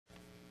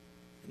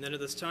And then at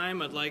this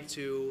time, I'd like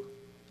to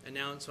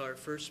announce our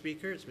first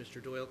speaker. It's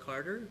Mr. Doyle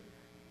Carter,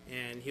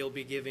 and he'll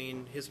be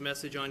giving his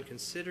message on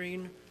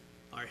considering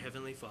our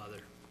Heavenly Father.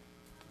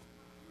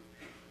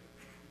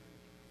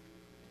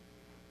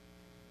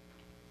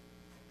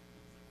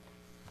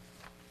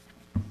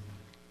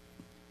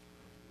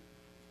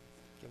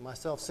 Get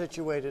myself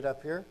situated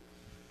up here.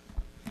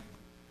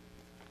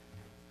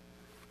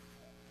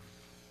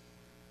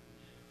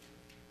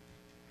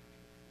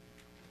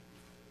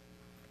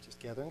 Just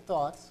gathering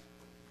thoughts.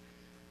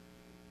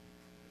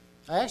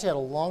 I actually had a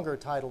longer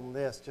title than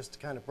this, just to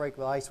kind of break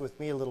the ice with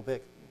me a little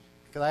bit,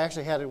 because I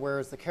actually had it where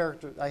it's the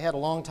character. I had a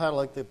long title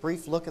like the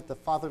brief look at the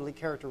fatherly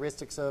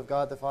characteristics of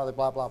God the Father,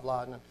 blah blah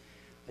blah. And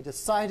I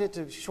decided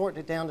to shorten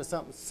it down to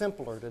something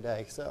simpler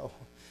today. So,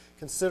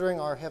 considering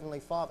our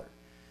Heavenly Father,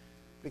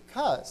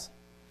 because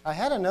I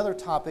had another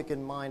topic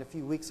in mind a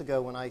few weeks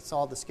ago when I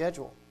saw the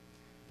schedule,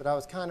 but I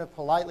was kind of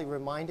politely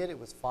reminded it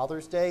was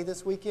Father's Day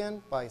this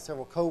weekend by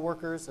several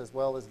co-workers as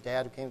well as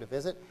Dad who came to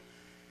visit,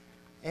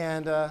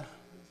 and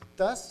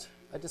thus,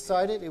 I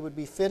decided it would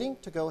be fitting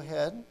to go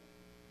ahead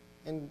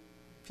and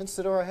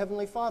consider our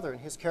Heavenly Father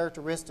and His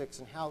characteristics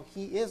and how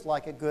He is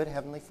like a good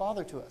Heavenly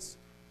Father to us.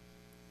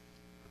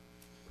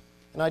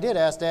 And I did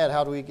ask Dad,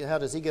 how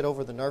does he get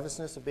over the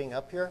nervousness of being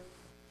up here?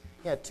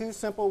 He had two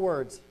simple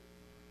words: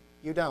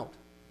 you don't.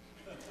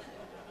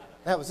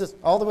 That was just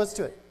all there was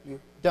to it. You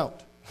don't.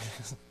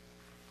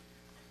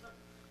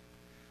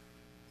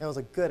 That was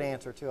a good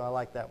answer, too. I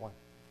like that one.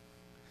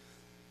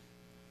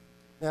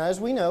 Now,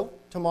 as we know,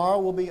 tomorrow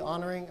we'll be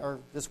honoring, or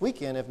this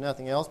weekend if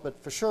nothing else,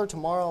 but for sure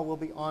tomorrow we'll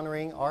be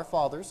honoring our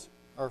fathers,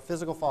 our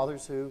physical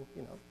fathers who,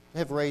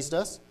 have raised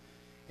us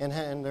and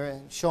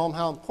show them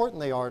how important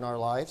they are in our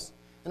lives.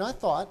 And I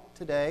thought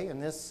today, in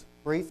this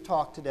brief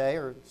talk today,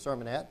 or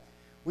sermonette,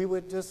 we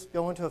would just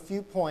go into a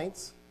few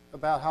points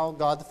about how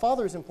God the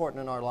Father is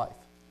important in our life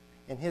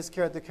and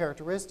the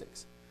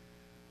characteristics.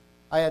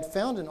 I had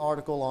found an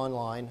article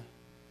online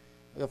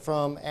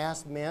from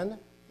Ask Men,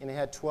 and it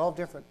had 12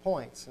 different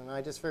points. And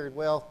I just figured,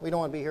 well, we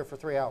don't want to be here for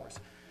 3 hours.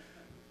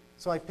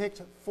 So I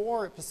picked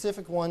 4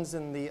 specific ones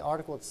in the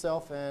article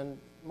itself and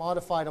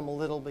modified them a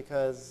little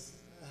because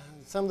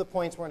some of the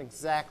points weren't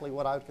exactly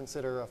what I would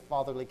consider a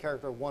fatherly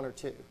character, 1 or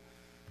 2.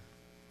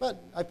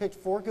 But I picked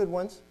 4 good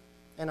ones,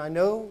 and I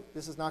know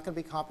this is not going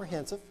to be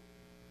comprehensive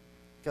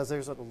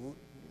because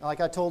like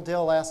I told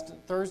Dale last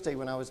Thursday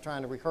when I was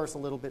trying to rehearse a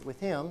little bit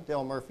with him,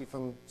 Dale Murphy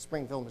from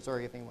Springfield,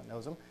 Missouri, if anyone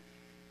knows him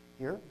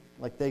here,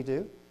 like they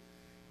do.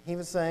 He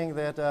was saying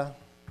that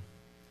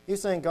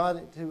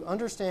God, to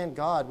understand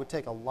God would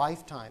take a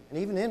lifetime. And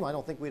even then, I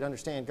don't think we'd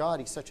understand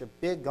God. He's such a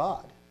big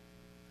God.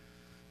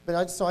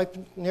 But so I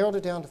narrowed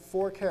it down to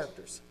 4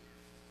 characters.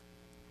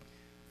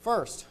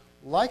 First,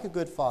 like a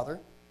good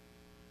father,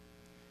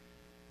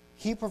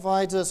 He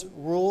provides us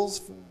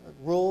rules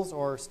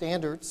or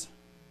standards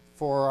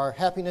for our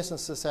happiness and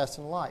success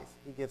in life.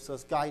 He gives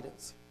us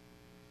guidance.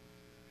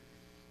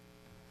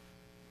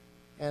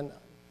 And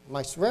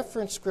my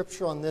reference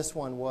scripture on this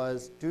one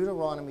was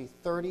Deuteronomy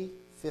 30,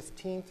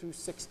 15 through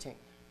 16.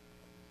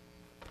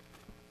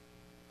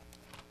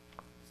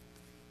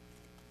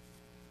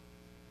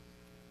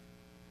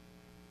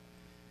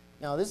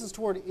 Now, this is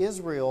toward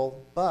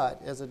Israel, but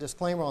as a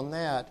disclaimer on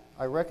that,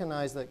 I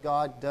recognize that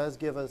God does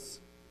give us...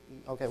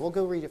 Okay, we'll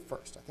go read it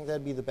first. I think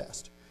that'd be the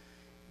best.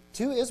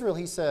 To Israel,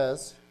 He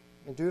says,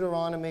 in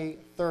Deuteronomy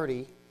 30,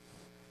 let's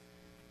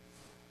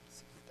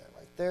get that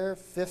right there,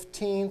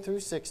 15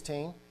 through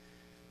 16,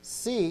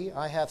 "See,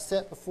 I have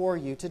set before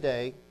you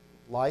today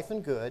life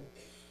and good,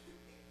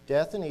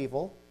 death and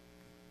evil.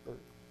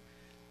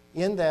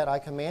 In that I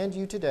command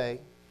you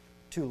today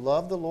to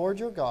love the Lord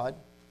your God,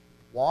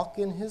 walk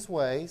in His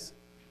ways,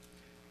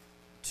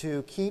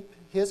 to keep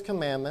His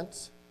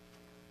commandments,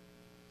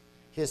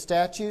 His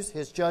statutes,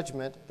 His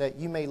judgment, that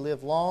you may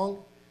live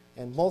long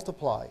and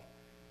multiply.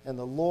 And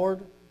the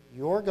Lord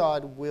your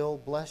God will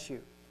bless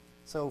you."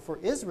 So for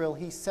Israel,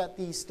 He set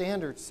these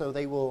standards so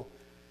they will,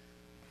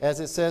 as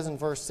it says in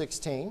verse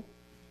 16,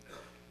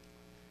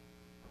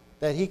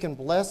 that He can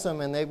bless them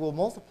and they will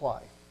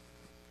multiply.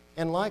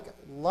 And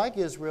like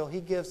Israel, He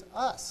gives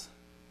us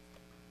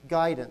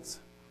guidance.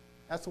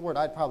 That's the word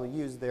I'd probably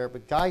use there,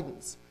 but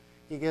guidance.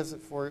 He gives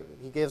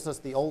us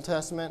the Old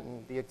Testament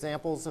and the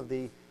examples of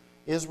the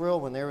Israel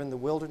when they're in the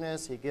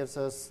wilderness. He gives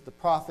us the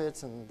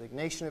prophets and the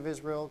nation of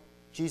Israel.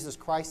 Jesus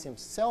Christ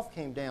Himself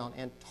came down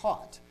and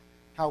taught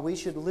how we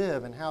should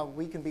live and how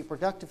we can be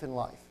productive in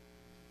life.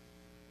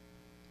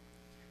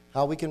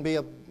 How we can be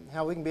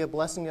a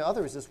blessing to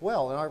others as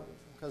well,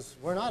 because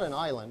we're not an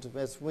island.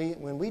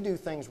 When we do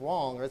things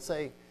wrong, let's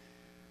say,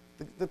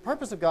 the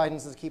purpose of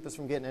guidance is to keep us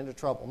from getting into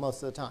trouble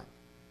most of the time.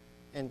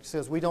 And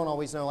because we don't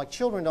always know, like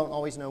children don't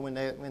always know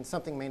when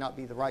something may not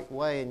be the right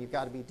way, and you've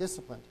got to be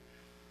disciplined.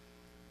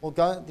 Well,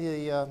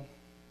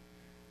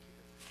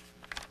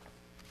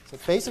 so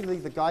basically,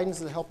 the guidance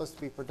is to help us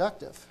to be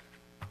productive.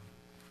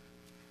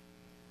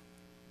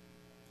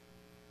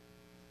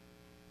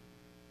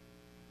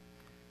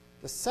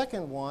 The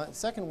second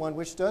one,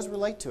 which does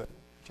relate to it,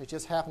 which I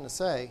just happened to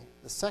say,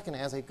 the second,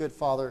 as a good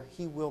father,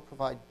 he will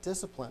provide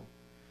discipline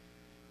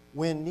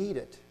when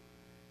needed.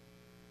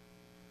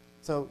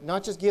 So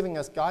not just giving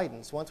us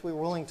guidance. Once we're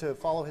willing to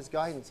follow his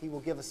guidance, he will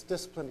give us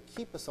discipline to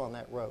keep us on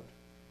that road.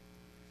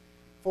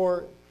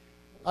 For,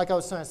 like I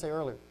was trying to say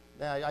earlier,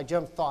 I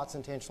jumped thoughts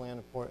intentionally.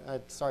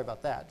 Sorry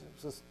about that.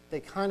 They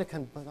kind of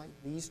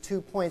these 2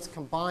 points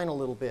combine a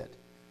little bit.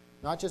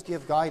 Not just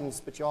give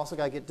guidance, but you also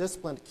got to get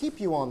discipline to keep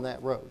you on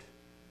that road.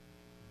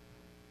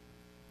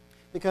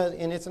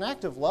 And it's an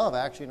act of love,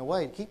 actually, in a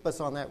way, to keep us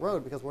on that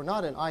road, because we're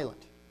not an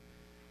island.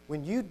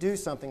 When you do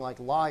something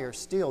like lie or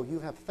steal, you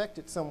have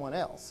affected someone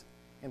else.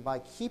 And by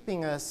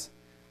keeping us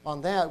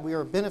on that, we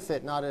are a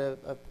benefit,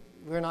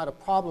 we're not a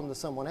problem to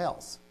someone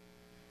else.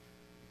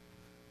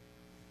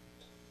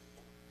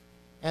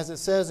 As it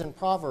says in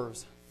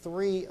Proverbs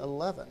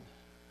 3:11.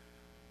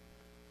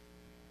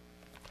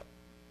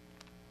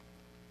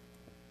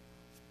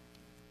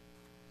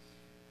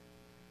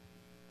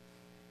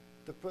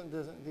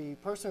 The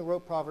person who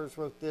wrote Proverbs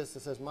wrote this.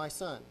 It says, "My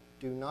son,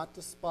 do not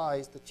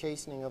despise the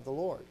chastening of the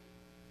Lord."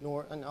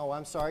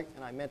 I'm sorry,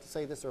 and I meant to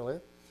say this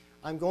earlier.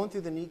 I'm going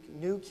through the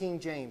New King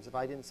James, if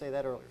I didn't say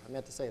that earlier. I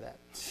meant to say that.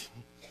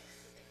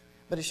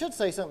 But it should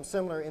say something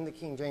similar in the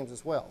King James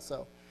as well.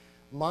 So,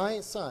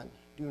 "My son,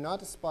 do not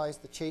despise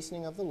the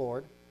chastening of the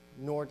Lord,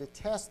 nor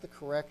detest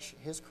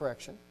his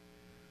correction.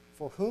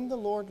 For whom the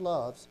Lord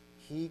loves,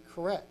 he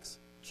corrects,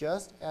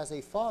 just as a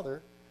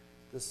father,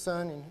 the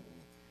son,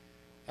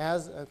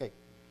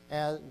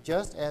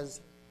 just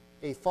as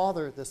a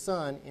father, the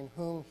son, in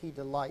whom he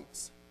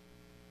delights."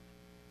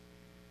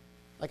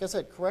 Like I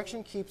said,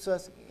 correction keeps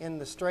us in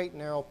the straight,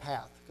 narrow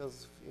path,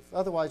 because if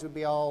otherwise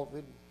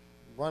we'd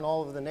run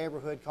all over the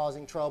neighborhood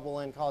causing trouble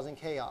and causing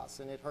chaos,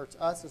 and it hurts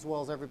us as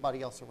well as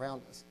everybody else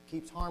around us. It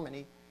keeps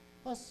harmony,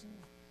 plus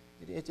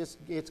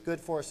it's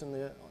good for us in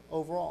the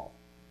overall.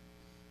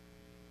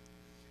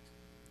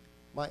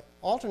 My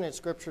alternate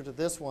scripture to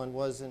this one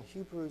was in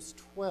Hebrews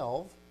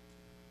 12,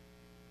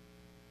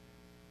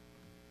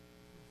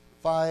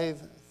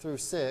 5 through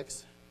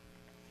 6.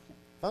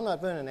 If I'm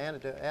not putting an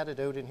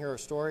antidote in here or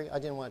story, I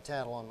didn't want to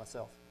tattle on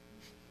myself.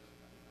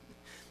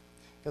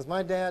 Because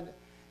my dad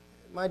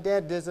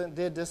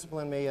did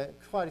discipline me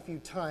quite a few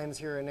times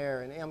here and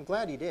there, and I'm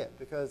glad he did,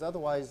 because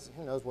otherwise,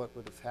 who knows what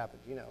would have happened,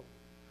 in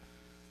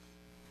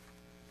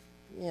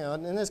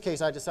this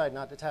case, I decided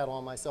not to tattle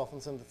on myself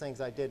on some of the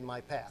things I did in my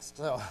past.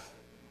 So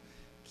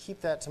keep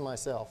that to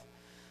myself.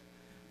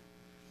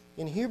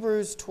 In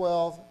Hebrews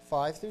 12,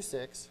 5 through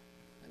 6,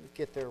 let me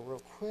get there real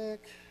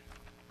quick.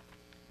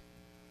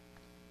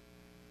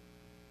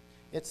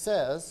 It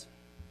says,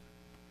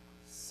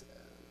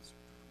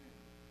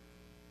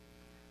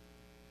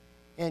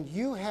 and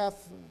you have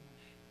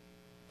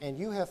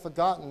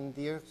forgotten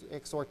the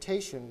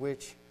exhortation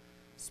which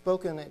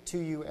spoken to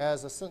you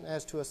as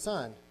to a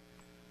son.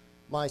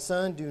 My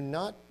son, do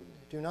not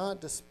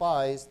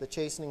despise the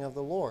chastening of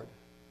the Lord,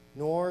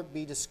 nor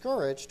be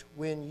discouraged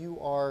when you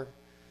are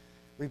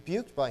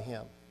rebuked by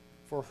him.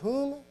 For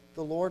whom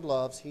the Lord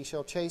loves, he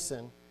shall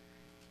chasten,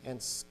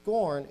 and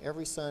scorn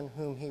every son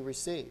whom he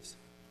receives.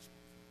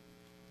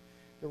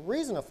 The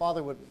reason a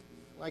father would,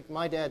 like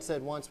my dad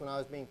said once when I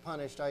was being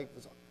punished, I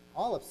was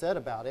all upset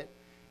about it.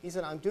 He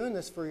said, "I'm doing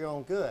this for your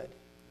own good."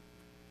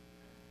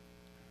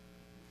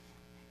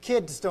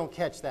 Kids don't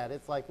catch that.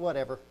 It's like,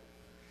 whatever.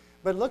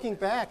 But looking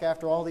back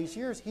after all these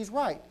years, he's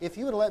right. If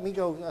he would have let me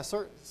go a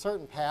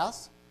certain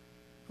path,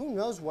 who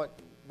knows what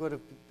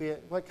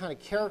kind of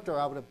character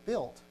I would have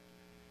built.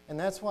 And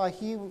that's why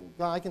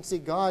I can see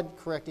God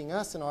correcting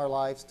us in our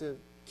lives to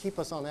keep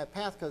us on that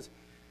path, because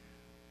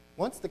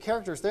once the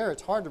character's there,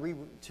 it's hard to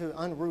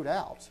unroot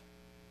out.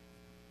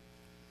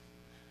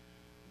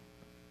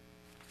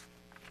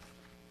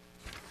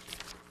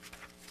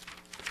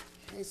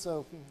 Okay,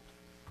 so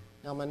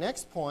now my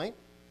next point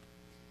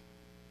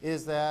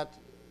is that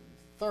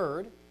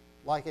third,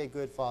 like a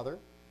good father,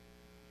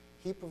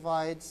 he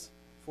provides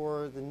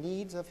for the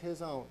needs of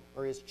his own,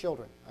 or his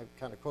children. I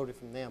kind of quoted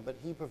from them, but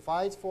he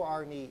provides for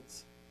our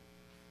needs.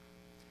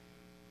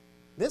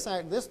 This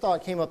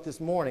thought came up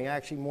this morning,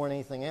 actually more than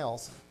anything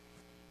else,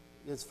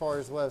 as far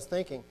as what I was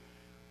thinking.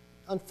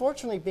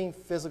 Unfortunately, being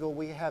physical,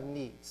 we have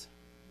needs.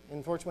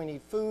 Unfortunately, we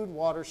need food,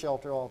 water,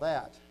 shelter, all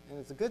that. And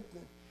it's a good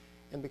thing.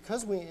 And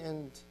because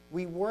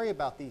we worry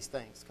about these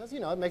things, because,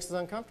 it makes us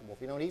uncomfortable.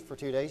 If you don't eat for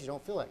 2 days, you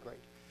don't feel that great.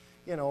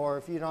 Or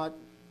if you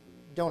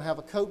don't have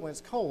a coat when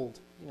it's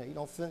cold, you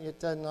don't feel it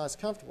doesn't not as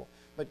comfortable.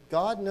 But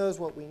God knows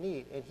what we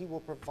need, and he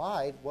will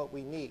provide what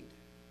we need.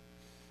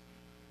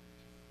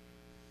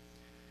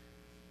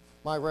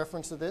 My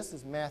reference to this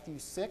is Matthew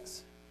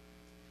 6,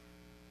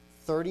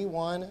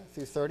 31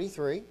 through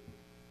 33.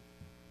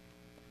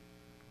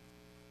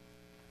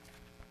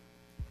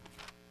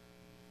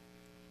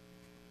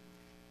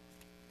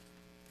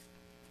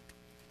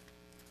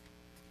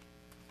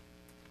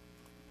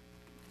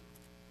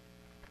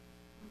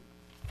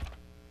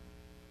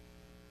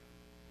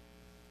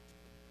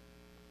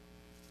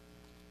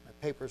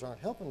 Papers aren't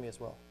helping me as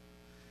well.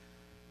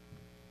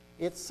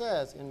 It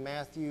says in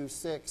Matthew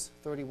 6,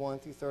 31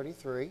 through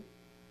 33,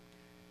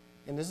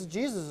 And this is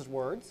Jesus'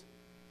 words.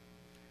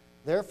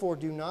 Therefore,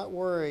 do not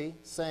worry,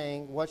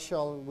 saying, what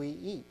shall we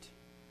eat?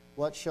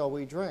 What shall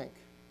we drink?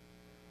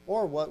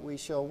 Or what we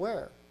shall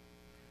wear?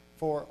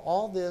 For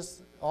all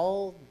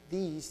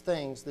these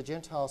things the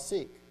Gentiles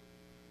seek.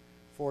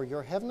 For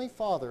your heavenly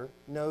Father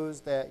knows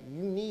that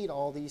you need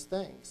all these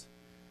things.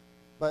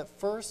 But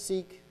first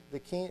seek the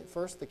king.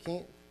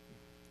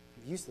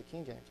 Use the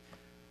King James.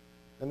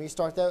 Let me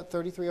start that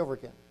 33 over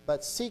again.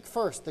 But seek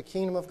first the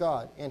kingdom of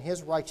God and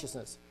His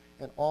righteousness,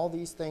 and all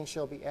these things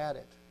shall be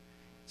added.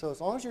 So as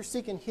long as you're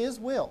seeking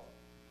His will,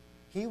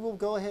 He will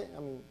go ahead.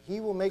 He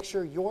will make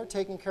sure you're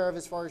taken care of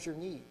as far as your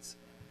needs.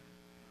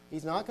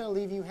 He's not going to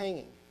leave you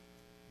hanging.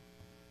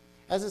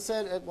 As it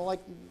said,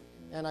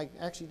 and I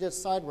actually did a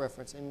side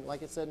reference, and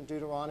like it said in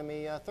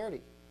Deuteronomy 30.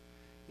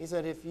 He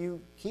said, if you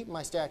keep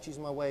my statutes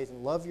and my ways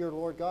and love your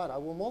Lord God, I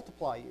will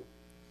multiply you.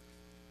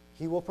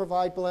 He will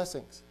provide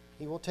blessings.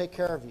 He will take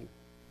care of you.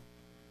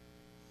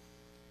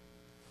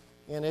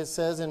 And it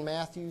says in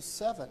Matthew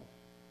 7,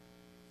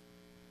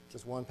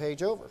 just one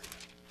page over.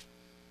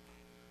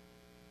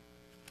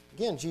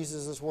 Again,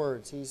 Jesus'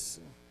 words.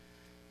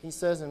 He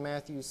says in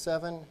Matthew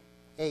 7:8,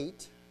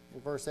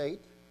 in verse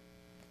 8,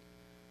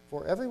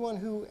 for everyone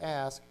who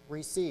asks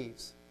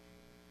receives,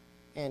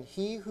 and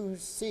he who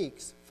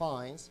seeks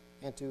finds,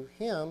 and to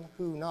him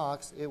who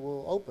knocks it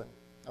will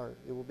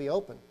be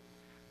open.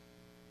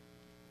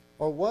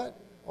 Or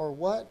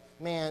what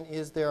man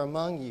is there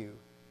among you,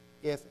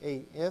 if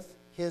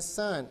his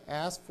son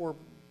asks for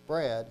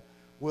bread,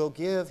 will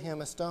give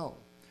him a stone?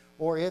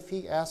 Or if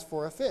he asks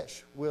for a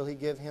fish, will he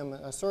give him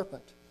a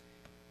serpent?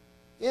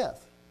 If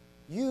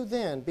you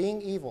then,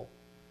 being evil,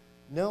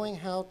 knowing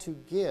how to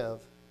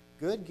give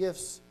good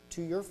gifts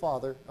to your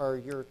father or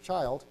your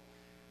child,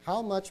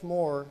 how much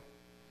more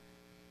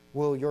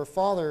will your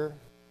Father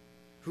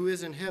who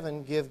is in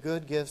heaven give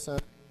good gifts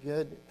and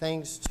good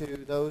things to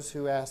those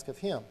who ask of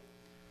Him?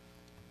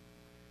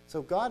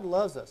 So God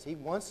loves us. He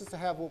wants us to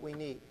have what we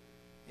need,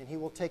 and He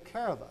will take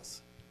care of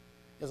us.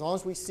 As long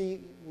as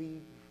He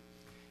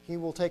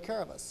will take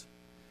care of us.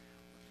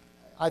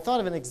 I thought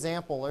of an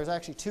example. There's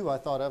actually two I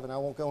thought of, and I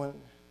won't go in.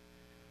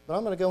 But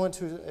I'm going to go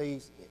into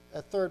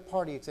a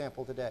third-party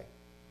example today.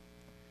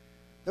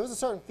 There was a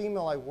certain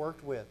female I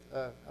worked with,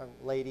 a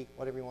lady,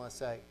 whatever you want to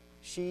say.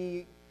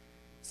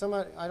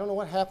 I don't know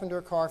what happened to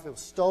her car, if it was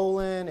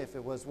stolen, if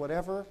it was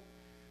whatever,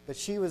 but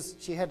she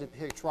had to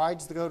pick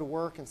rides to go to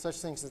work and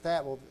such things as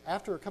that. Well,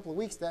 after a couple of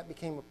weeks, that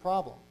became a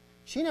problem.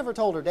 She never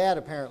told her dad,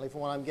 apparently,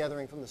 from what I'm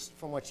gathering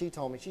from what she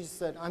told me. She just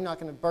said, I'm not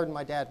going to burden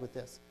my dad with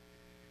this.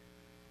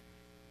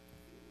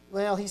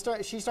 Well,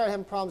 she started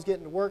having problems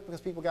getting to work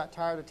because people got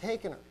tired of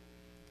taking her.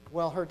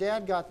 Well, her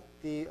dad got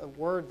the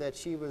word that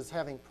she was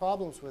having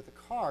problems with the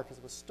car because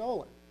it was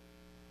stolen.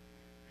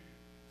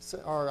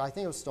 Or I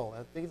think it was stolen.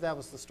 I think that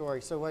was the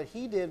story. So what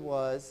he did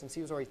was, since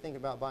he was already thinking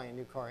about buying a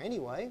new car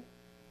anyway,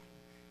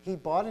 he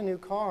bought a new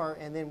car,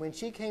 and then when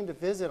she came to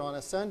visit on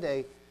a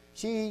Sunday,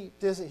 he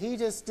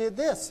just did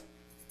this.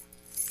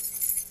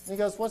 And he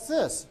goes, what's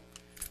this?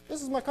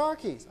 This is my car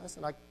keys. I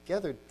said, I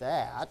gathered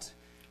that.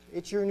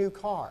 It's your new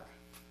car.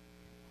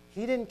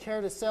 He didn't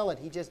care to sell it.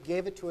 He just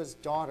gave it to his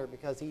daughter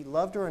because he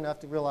loved her enough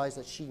to realize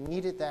that she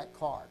needed that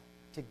car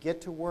to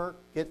get to work,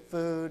 get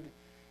food,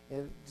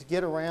 to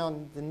get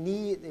around.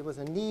 It was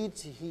a need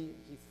he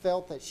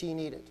felt that she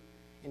needed.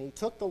 And he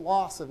took the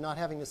loss of not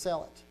having to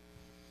sell it.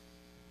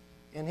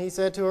 And he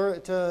said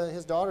to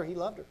his daughter, he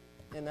loved her.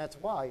 And that's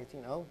why,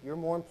 you're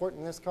more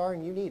important in this car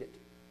and you need it.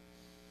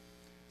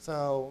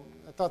 So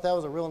I thought that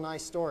was a real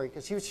nice story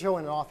because she was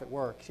showing it off at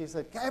work. She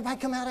said, everybody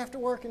come out after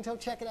work and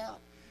check it out.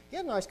 He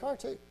had a nice car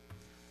too.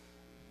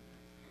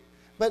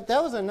 But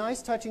that was a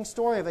nice, touching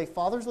story of a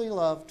fatherly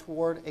love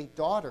toward a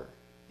daughter,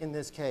 in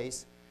this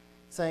case,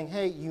 saying,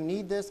 hey, you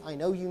need this. I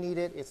know you need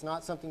it. It's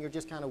not something you're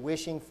just kind of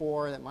wishing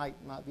for that might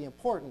not be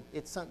important.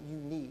 It's something you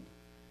need.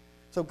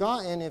 So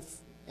God,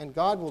 and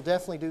God will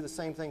definitely do the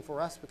same thing for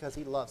us because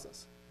He loves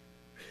us.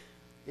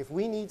 If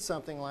we need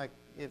something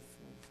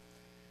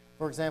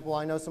for example,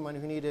 I know someone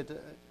who needed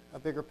a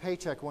bigger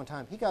paycheck one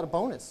time. He got a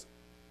bonus.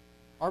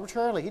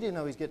 Arbitrarily, he didn't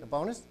know he was getting a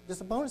bonus. Just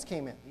a bonus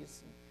came in.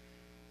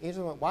 He just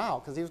went, wow,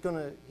 because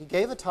he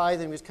gave a tithe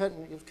and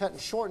he was cutting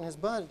short in his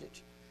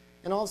budget.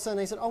 And all of a sudden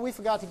they said, oh, we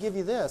forgot to give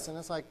you this. And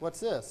it's like,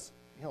 what's this?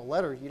 A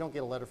letter. You don't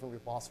get a letter from your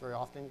boss very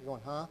often. You're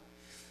going, huh?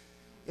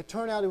 It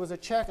turned out it was a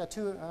check, a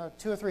 $200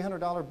 or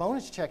 $300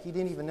 bonus check he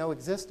didn't even know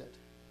existed.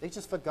 They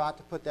just forgot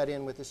to put that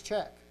in with his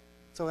check.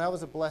 So that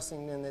was a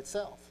blessing in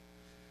itself.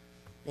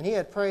 And he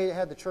had prayed,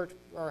 had the church,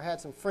 or had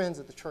some friends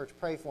at the church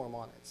pray for him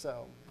on it.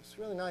 So it's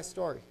a really nice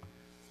story.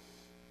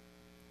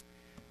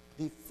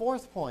 The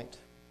fourth point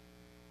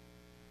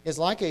is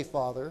like a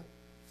father,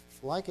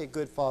 like a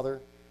good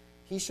father,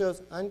 He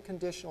shows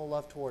unconditional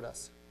love toward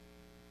us.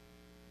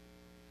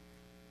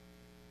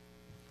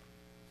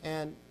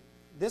 And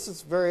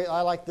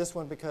I like this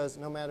one because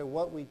no matter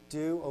what we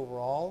do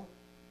overall,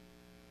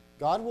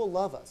 God will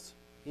love us.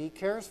 He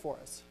cares for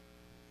us.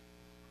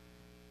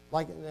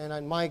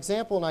 And my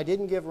example, and I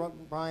didn't give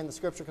Brian the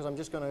scripture because I'm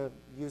just going to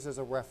use as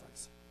a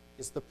reference,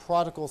 is the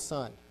prodigal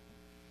son.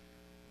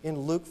 in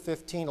Luke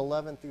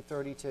 15:11 through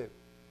 32.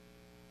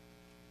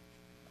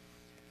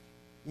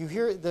 You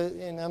hear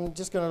and I'm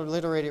just going to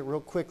alliterate it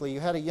real quickly. You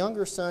had a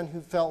younger son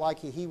who felt like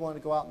he wanted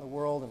to go out in the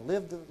world and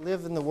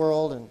live in the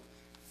world and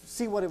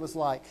see what it was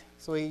like.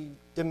 So he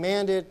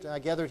demanded, I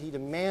gathered he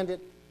demanded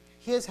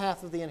his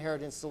half of the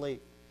inheritance to leave.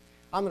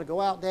 I'm going to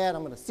go out, Dad.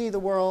 I'm going to see the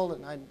world,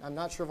 and I'm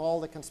not sure of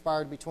all that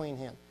conspired between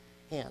him.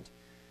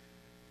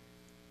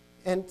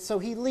 And so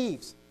he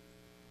leaves.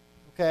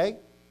 Okay?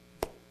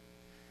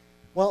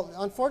 Well,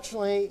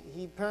 unfortunately,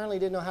 he apparently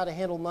didn't know how to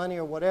handle money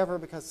or whatever,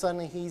 because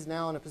suddenly he's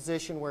now in a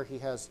position where he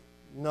has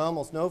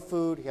almost no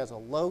food. He has a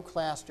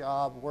low-class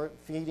job,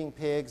 feeding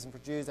pigs, and for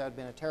Jews that would have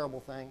been a terrible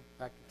thing. In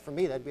fact, for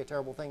me, that would be a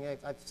terrible thing.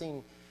 I've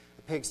seen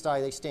a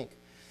pigsty, they stink.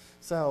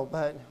 So,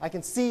 but I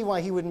can see why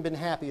he wouldn't have been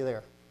happy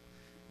there.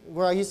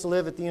 Where I used to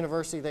live at the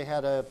university, they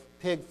had a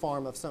pig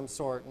farm of some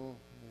sort, and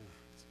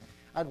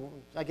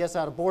I guess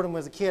out of boredom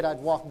as a kid, I'd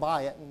walk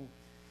by it. And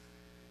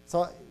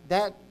so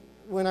that,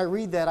 when I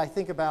read that, I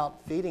think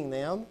about feeding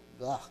them.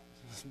 Ugh.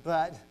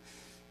 But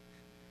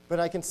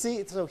I can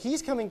see, so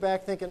he's coming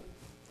back thinking,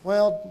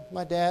 well,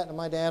 my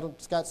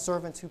dad's got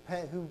servants who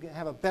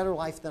have a better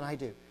life than I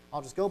do.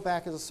 I'll just go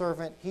back as a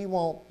servant. He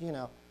won't,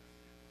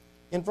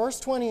 In verse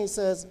 20, he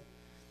says,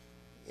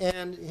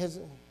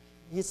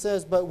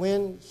 but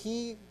when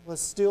he was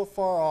still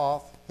far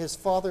off, his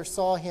father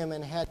saw him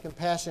and had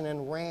compassion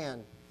and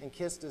ran and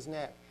kissed his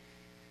neck.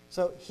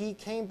 So he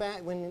came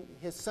back. When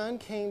his son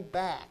came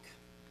back,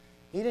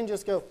 he didn't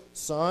just go,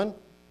 son,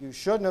 you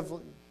shouldn't have.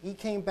 He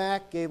came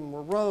back, gave him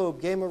a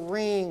robe, gave him a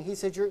ring. He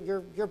said,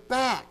 you're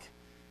back.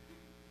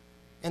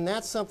 And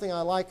that's something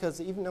I like, because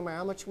even no matter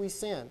how much we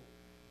sin,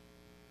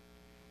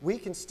 we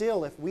can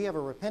still, if we have a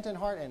repentant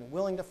heart and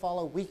willing to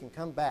follow, we can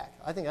come back.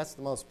 I think that's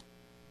the most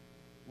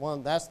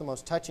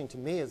touching to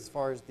me as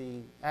far as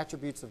the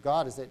attributes of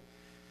God, is that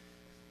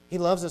He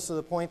loves us to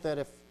the point that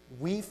if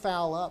we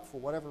foul up for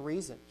whatever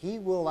reason, He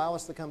will allow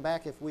us to come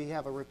back if we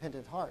have a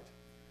repentant heart.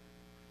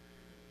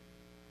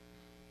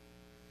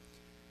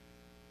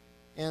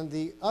 And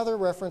the other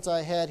reference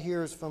I had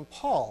here is from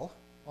Paul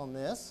on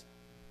this.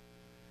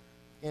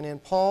 And in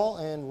Paul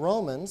and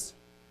Romans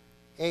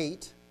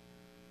 8,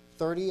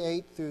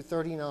 38 through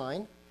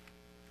 39,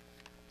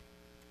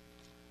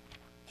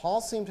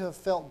 Paul seemed to have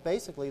felt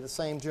basically the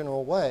same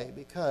general way,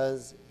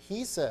 because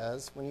he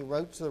says, when he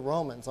wrote to the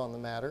Romans on the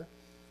matter,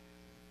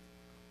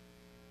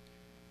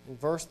 in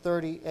verse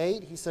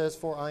 38, he says,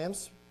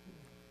 Romans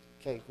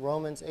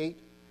 8,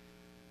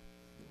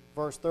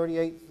 verse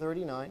 38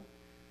 39,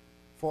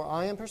 for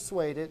I am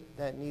persuaded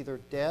that neither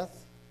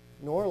death,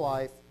 nor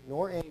life,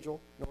 nor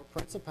angel, nor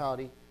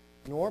principality,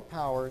 nor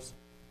powers,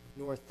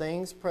 nor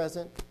things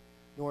present,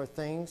 nor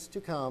things to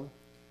come,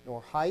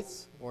 nor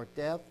heights, nor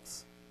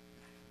depths,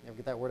 never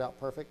get that word out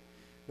perfect,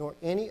 nor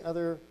any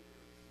other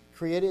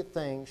created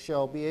thing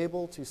shall be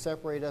able to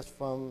separate us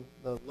from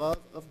the love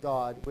of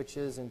God, which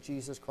is in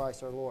Jesus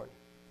Christ our Lord.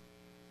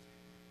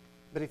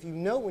 But if you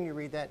know when you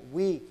read that,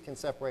 we can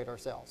separate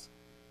ourselves.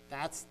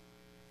 That's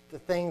the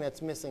thing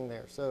that's missing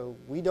there. So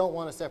we don't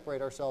want to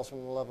separate ourselves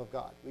from the love of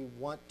God. We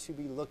want to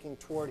be looking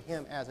toward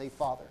Him as a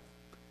Father.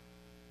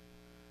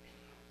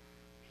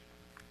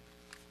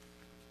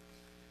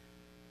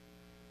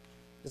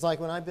 It's like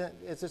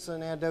it's just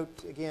an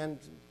anecdote again.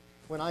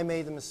 When I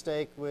made the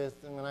mistake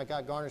and when I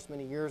got garnished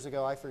many years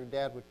ago, I figured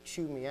Dad would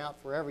chew me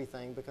out for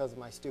everything because of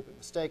my stupid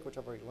mistake, which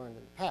I've already learned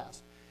in the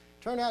past.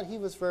 Turned out he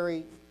was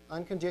very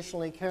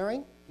unconditionally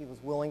caring. He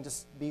was willing to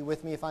be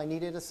with me if I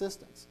needed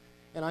assistance.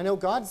 And I know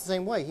God's the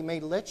same way. He may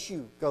let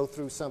you go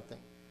through something.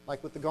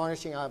 Like with the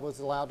garnishing, I was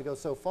allowed to go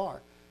so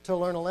far to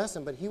learn a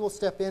lesson, but He will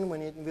step in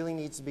when it really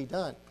needs to be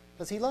done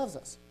because He loves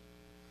us.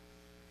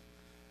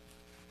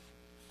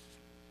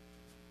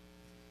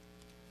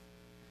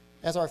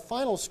 As our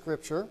final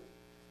scripture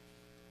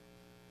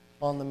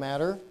on the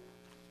matter,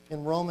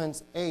 in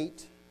Romans 8, in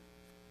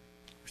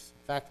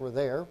fact we're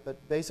there,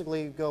 but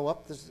basically go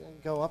up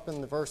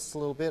in the verse a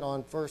little bit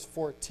on verse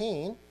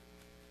 14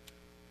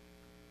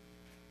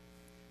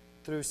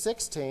 through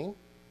 16,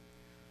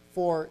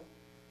 I'll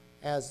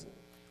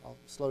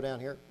slow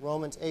down here,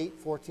 Romans 8,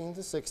 14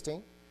 to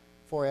 16,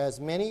 for as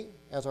many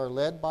as are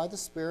led by the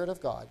Spirit of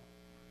God,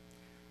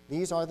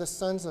 these are the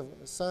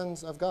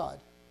sons of God.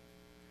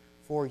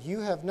 For you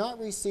have not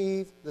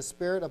received the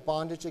spirit of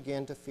bondage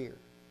again to fear,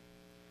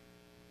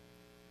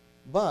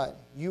 but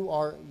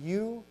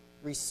you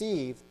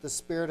received the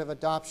Spirit of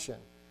adoption,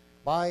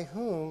 by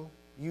whom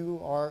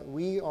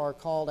we are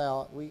called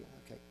out.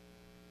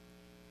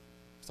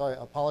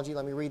 Apology,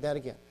 let me read that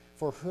again.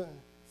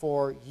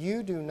 For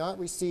you do not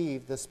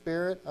receive the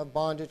spirit of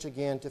bondage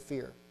again to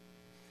fear,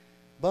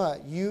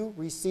 but you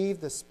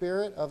receive the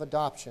Spirit of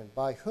adoption,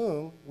 by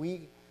whom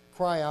we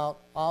cry out,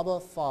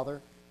 Abba,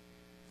 Father.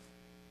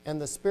 And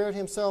the Spirit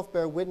Himself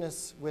bear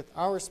witness with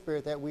our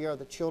spirit that we are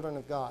the children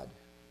of God.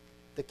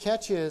 The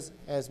catch is,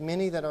 as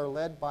many that are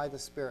led by the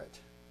Spirit.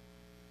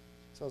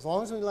 So as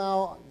long as we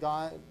allow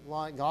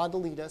God to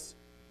lead us,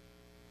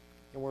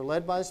 and we're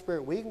led by the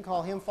Spirit, we can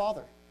call Him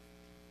Father.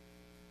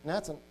 And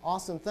that's an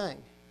awesome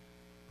thing.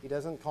 He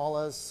doesn't call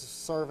us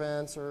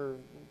servants or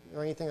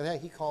anything like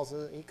that. He calls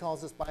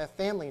us by a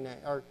family name,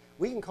 or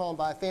we can call him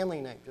by a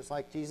family name, just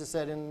like Jesus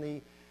said in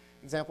the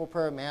example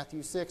prayer of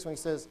Matthew 6 when he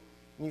says,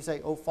 and you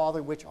say, "O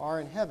Father which are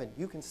in heaven."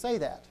 You can say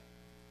that.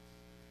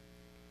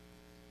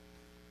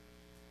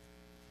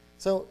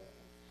 So,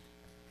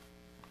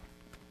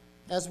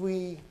 as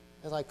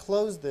I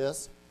close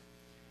this,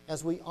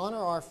 as we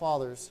honor our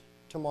fathers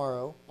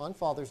tomorrow on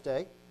Father's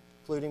Day,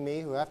 including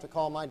me, who have to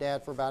call my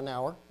dad for about an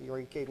hour. He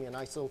already gave me a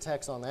nice little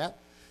text on that.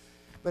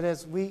 But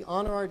as we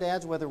honor our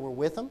dads, whether we're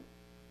with them,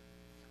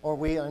 or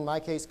we, in my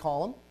case,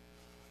 call them,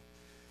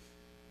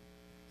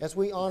 as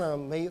we honor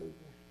them,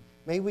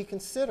 may we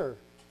consider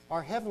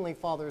our Heavenly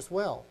Father as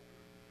well,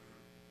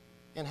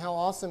 and how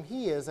awesome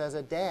He is as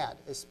a dad,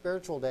 a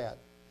spiritual dad,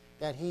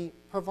 that He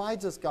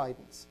provides us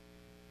guidance.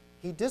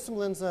 He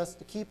disciplines us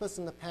to keep us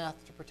in the path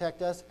to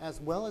protect us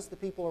as well as the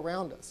people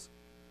around us.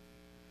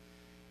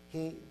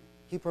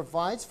 He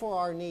provides for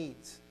our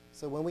needs.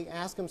 So when we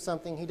ask Him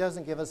something, He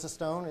doesn't give us a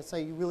stone and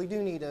say, "You really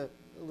do need a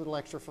little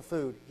extra for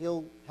food."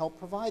 He'll help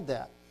provide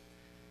that.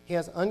 He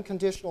has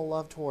unconditional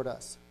love toward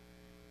us.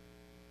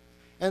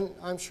 And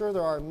I'm sure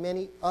there are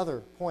many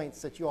other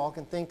points that you all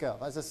can think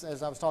of. As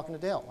I was talking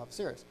to Dale, I'm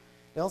serious.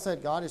 Dale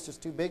said God is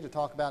just too big to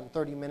talk about in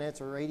 30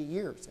 minutes or 80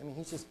 years. I mean,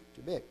 He's just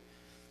too big.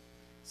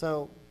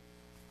 So,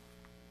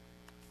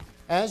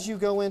 as you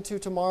go into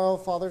tomorrow,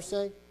 Father's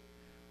Day,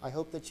 I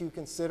hope that you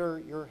consider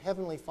your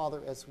Heavenly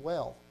Father as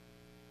well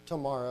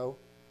tomorrow,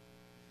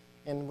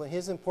 and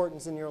His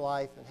importance in your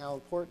life and how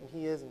important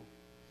He is.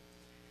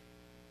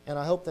 And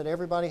I hope that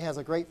everybody has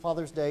a great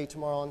Father's Day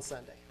tomorrow on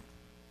Sunday.